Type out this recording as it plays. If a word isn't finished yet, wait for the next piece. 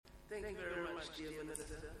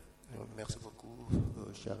Merci beaucoup,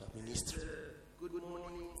 cher ministre.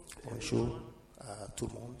 Bonjour à tout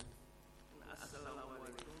le monde.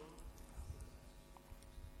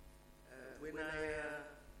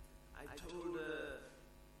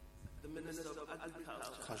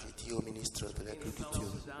 Quand j'ai dit au ministre de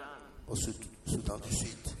l'Agriculture au Soudan du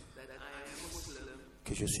Sud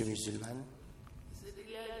que je suis musulmane,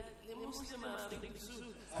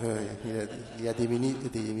 il y a des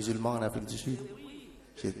musulmans en Afrique du Sud.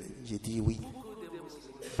 J'ai dit oui,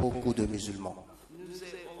 beaucoup de musulmans.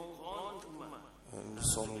 Nous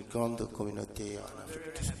sommes une grande communauté en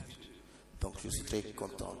Afrique du Sud. Donc je suis très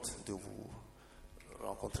contente de vous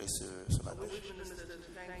rencontrer ce matin.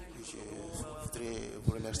 Je voudrais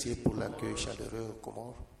vous remercier pour l'accueil chaleureux aux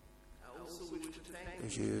Comores.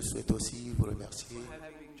 Je souhaite aussi vous remercier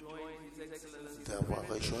d'avoir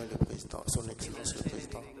rejoint le président, son Excellence le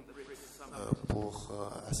Président, pour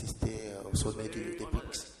assister au sommet des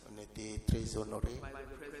BRICS. On était très honorés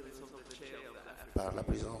par la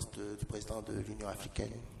présence du président de l'Union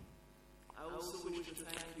africaine.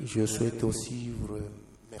 Je souhaite aussi vous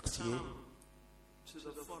remercier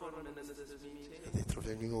d'être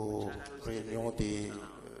venu aux réunions des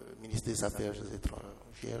ministres des Affaires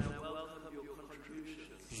étrangères.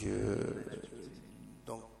 Je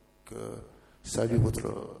salue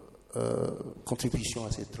votre contribution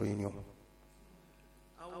à cette réunion.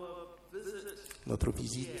 Notre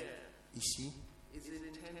visite ici,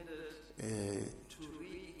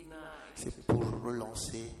 c'est pour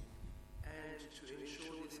relancer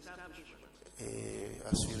et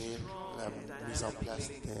assurer la mise en place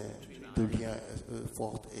de liens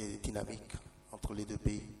forts et dynamiques entre les deux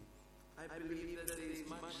pays.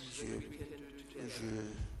 Je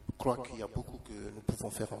crois qu'il y a beaucoup que nous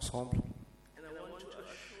pouvons faire ensemble.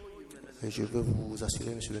 Et je veux vous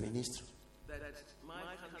assurer, Monsieur le ministre,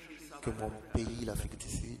 que mon pays, l'Afrique du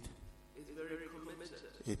Sud,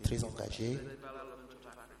 est très engagé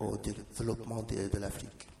au développement de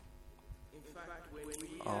l'Afrique.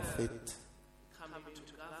 En fait,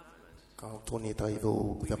 quand on est arrivé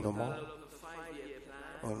au gouvernement,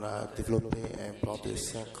 on a développé un plan de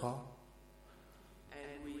 5 ans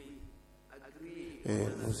et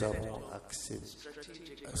nous avons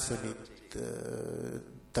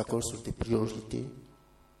d'accord sur des priorités.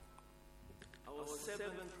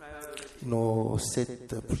 Nos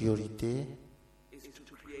 7 priorités,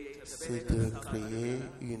 c'est de créer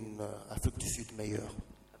une Afrique du Sud meilleure,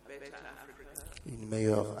 une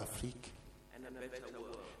meilleure Afrique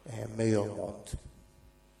et un meilleur monde.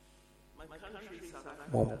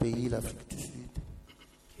 Mon pays, l'Afrique du Sud,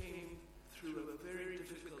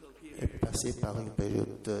 est passé par une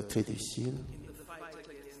période très difficile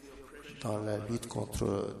dans la lutte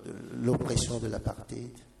contre l'oppression de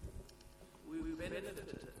l'apartheid.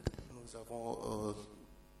 Nous avons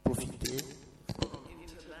profité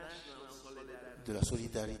de la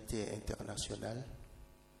solidarité internationale.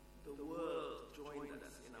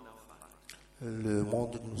 Le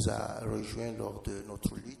monde nous a rejoints lors de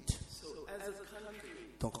notre lutte.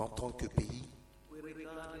 Donc, en tant que pays,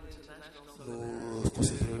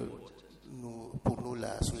 pour nous,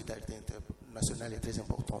 la solidarité internationale est très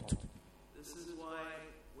importante.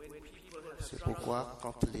 C'est pourquoi,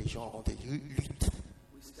 quand les gens ont des luttes,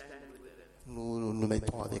 nous nous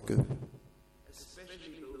mettons avec eux.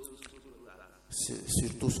 C'est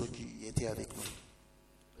surtout ceux qui étaient avec nous.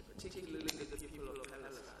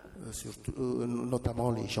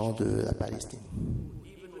 Notamment les gens de la Palestine,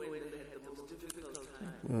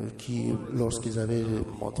 qui, lorsqu'ils avaient le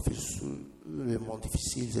monde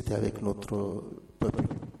difficile, ils étaient avec notre peuple.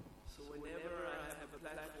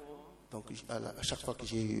 Donc, à chaque fois que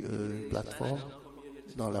j'ai eu une plateforme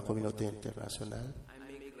dans la communauté internationale,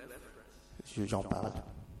 j'en parle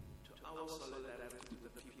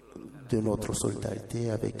de notre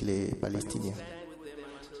solidarité avec les Palestiniens.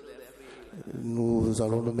 Nous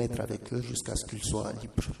allons nous mettre avec eux jusqu'à ce qu'ils soient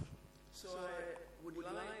libres.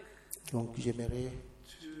 Donc, j'aimerais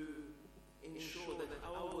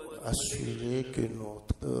assurer que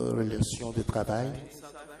notre relation de travail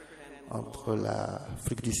entre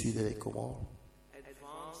l'Afrique du Sud et les Comores,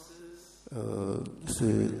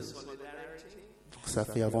 ça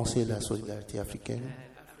fait avancer la solidarité africaine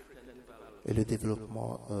et le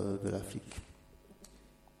développement de l'Afrique.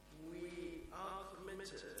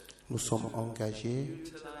 Nous sommes engagés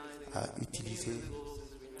à utiliser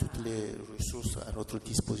toutes les ressources à notre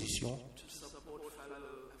disposition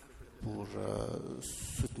pour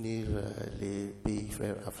soutenir les pays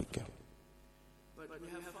frères africains.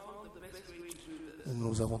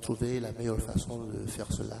 Nous avons trouvé la meilleure façon de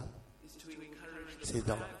faire cela, c'est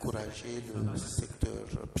d'encourager le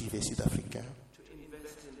secteur privé sud-africain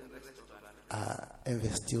à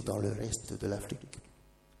investir dans le reste de l'Afrique.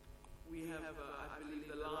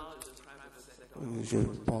 Je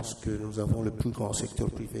pense que nous avons le plus grand secteur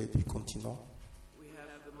privé du continent.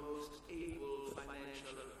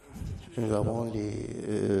 Nous avons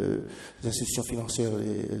les institutions financières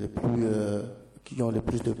qui ont le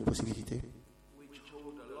plus de possibilités,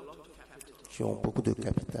 qui ont beaucoup de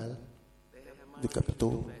capital, de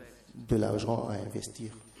capitaux, de l'argent à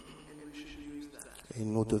investir. Et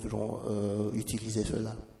nous devrons utiliser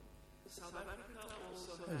cela.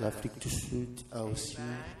 L'Afrique du Sud a aussi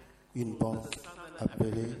une banque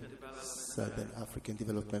appelée South African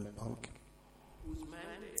Development Bank,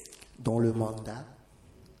 dont le mandat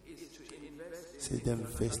c'est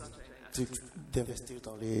d'investir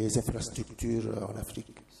dans les infrastructures en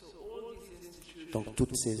Afrique. Donc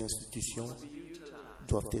toutes ces institutions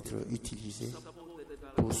doivent être utilisées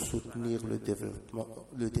pour soutenir le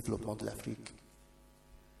développement de l'Afrique.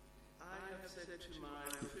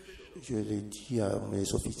 Je l'ai dit à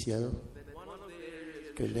mes officiels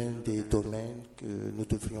que l'un des domaines que nous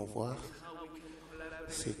devrions voir,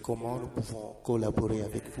 c'est comment nous pouvons collaborer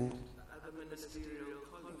avec vous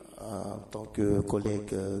en tant que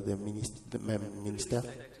collègues de même ministère.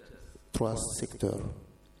 3 secteurs: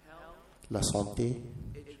 la santé,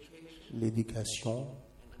 l'éducation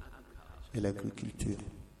et l'agriculture.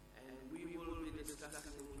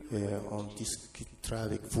 Et on discutera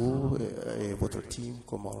avec vous et votre team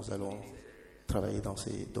comment nous allons travailler dans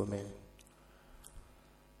ces domaines.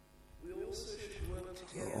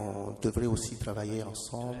 On devrait aussi travailler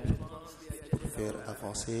ensemble pour faire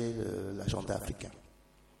avancer l'agenda africain.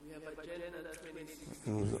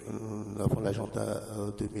 Nous avons l'agenda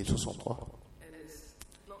 2063.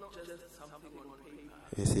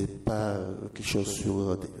 Et ce n'est pas quelque chose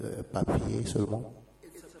sur papier seulement.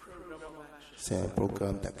 C'est un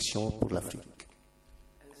programme d'action pour l'Afrique.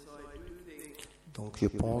 Donc je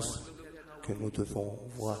pense que nous devons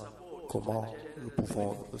voir comment nous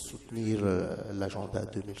pouvons soutenir l'agenda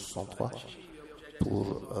 2063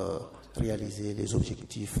 pour réaliser les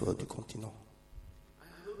objectifs du continent.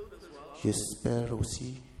 J'espère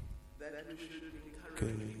aussi que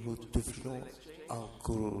nous devrions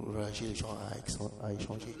encourager les gens à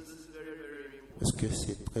échanger, parce que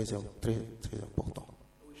c'est très, très, très important.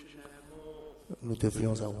 Nous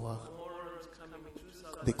devrions avoir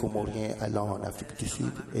des Comoriens allant en Afrique du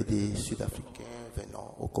Sud et des Sud-Africains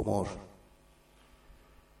venant aux Comores.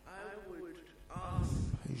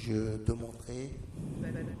 Je demanderai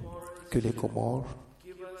que les Comores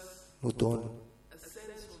nous donnent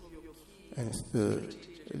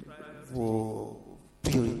vos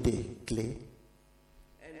priorités clés,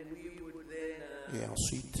 et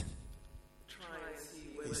ensuite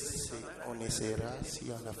on essaiera si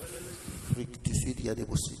en Afrique du Sud il y a des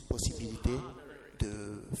possibilités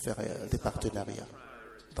de faire des partenariats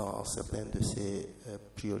dans certaines de ces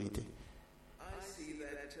priorités.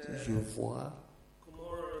 Je vois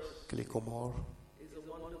que les Comores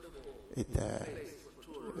c'est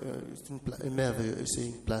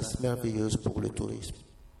une place merveilleuse pour le tourisme.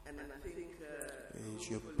 Et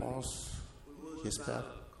j'espère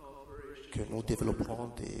que nous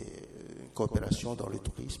développerons une coopération dans le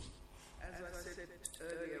tourisme.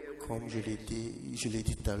 Comme je l'ai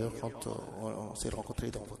dit tout à l'heure quand on s'est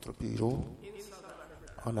rencontrés dans votre bureau,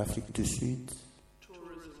 en Afrique du Sud,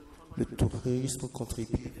 le tourisme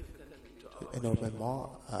contribue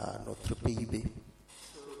énormément à notre PIB.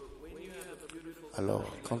 Alors,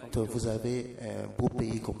 quand vous avez un beau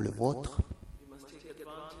pays comme le vôtre,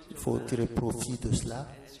 il faut tirer profit de cela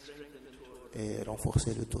et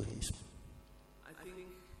renforcer le tourisme.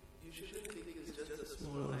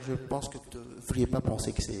 Je pense que vous ne devriez pas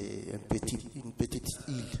penser que c'est une petite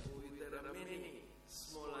île.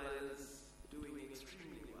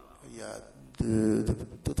 Il y a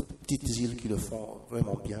d'autres petites îles qui le font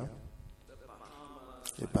vraiment bien.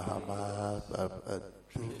 Les Bahamas,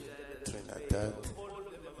 Trinidad,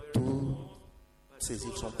 toutes ces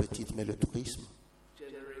îles sont petites, mais le tourisme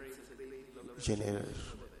génère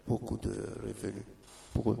beaucoup de revenus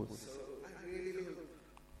pour eux.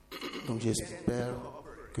 Donc j'espère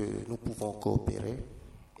que nous pouvons coopérer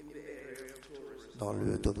dans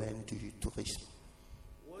le domaine du tourisme.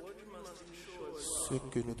 Ce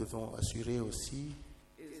que nous devons assurer aussi,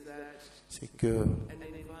 c'est que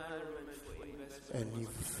un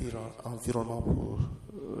environnement pour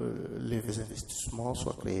les investissements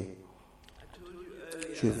soit créé.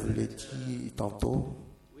 Je vous l'ai dit tantôt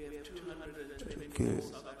que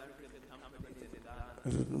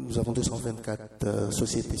nous avons 224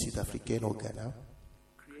 sociétés sud-africaines au Ghana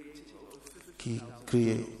qui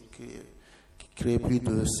crée plus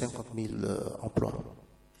de 50 000 emplois.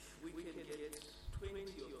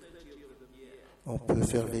 On peut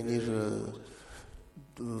faire venir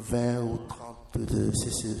 20 ou 30 de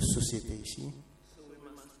ces sociétés ici.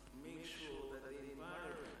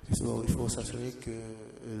 Il faut s'assurer que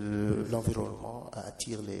l'environnement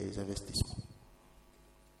attire les investissements.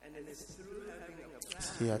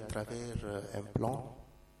 C'est à travers un plan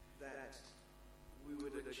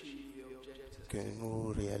que nous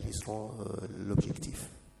réaliserons l'objectif.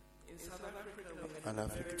 En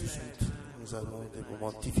Afrique du Sud, nous avons des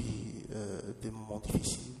moments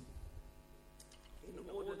difficiles.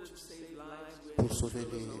 Pour sauver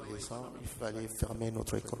les gens, il fallait fermer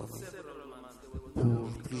notre économie. Pour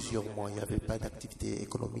plusieurs mois, il n'y avait pas d'activité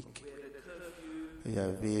économique. Il y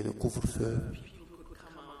avait le couvre-feu.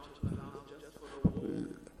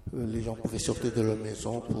 Les gens pouvaient sortir de leur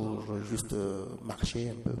maison pour juste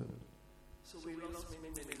marcher un peu.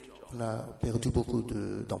 On a perdu beaucoup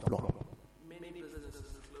d'emplois.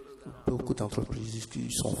 Beaucoup d'entreprises qui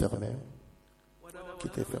sont fermées, qui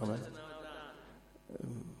étaient fermées.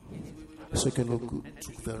 Ce que notre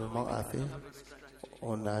gouvernement a fait,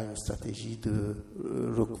 on a une stratégie de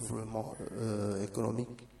recouvrement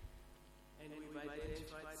économique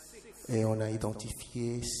et on a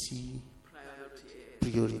identifié 6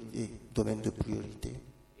 domaines de priorité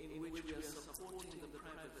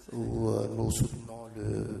où nous soutenons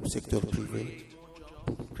le secteur privé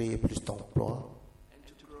pour créer plus d'emplois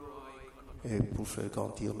et pour faire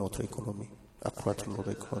grandir notre économie, accroître notre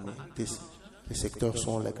économie. Les secteurs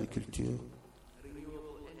sont l'agriculture,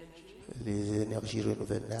 les énergies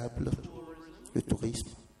renouvelables, le tourisme,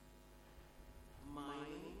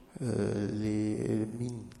 les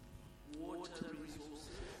mines,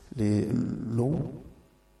 l'eau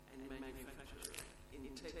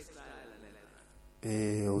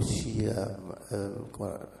et aussi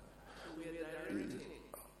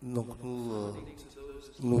donc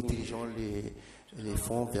nous dirigeons les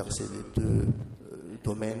fonds vers ces 2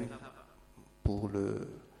 domaines pour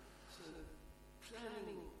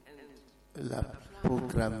la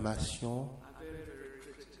programmation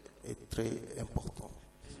est très importante.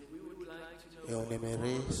 Et on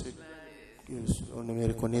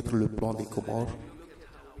aimerait connaître le plan des Comores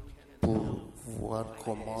pour voir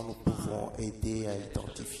comment nous pouvons aider à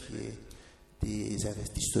identifier des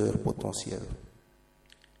investisseurs potentiels.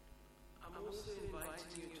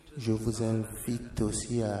 Je vous invite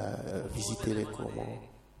aussi à visiter les Comores,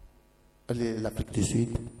 l'Afrique du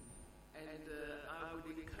Sud,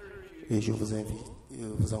 et je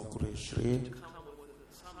vous encouragerai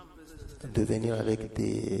de venir avec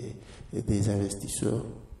des investisseurs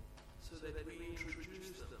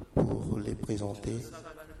pour les présenter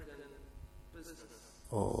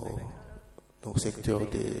au secteur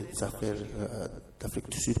des affaires d'Afrique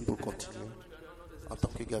du Sud pour continuer. En tant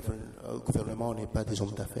que gouvernement, on n'est pas des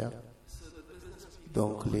hommes d'affaires.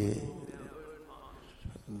 Donc les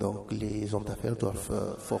hommes d'affaires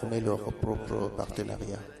doivent former leur propre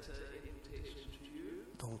partenariat.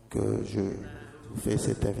 Donc je vous fais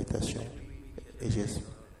cette invitation et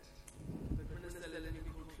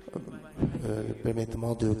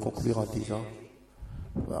permettez-moi de conclure en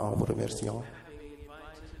vous remerciant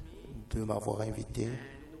de m'avoir invité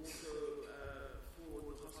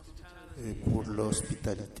et pour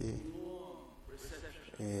l'hospitalité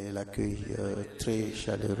et l'accueil très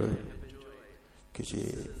chaleureux que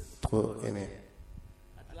j'ai trop aimé.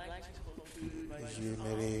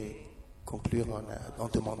 J'aimerais conclure en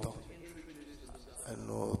demandant à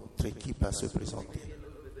notre équipe à se présenter.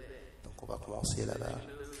 Donc on va commencer là-bas.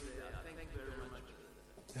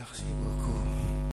 Merci beaucoup.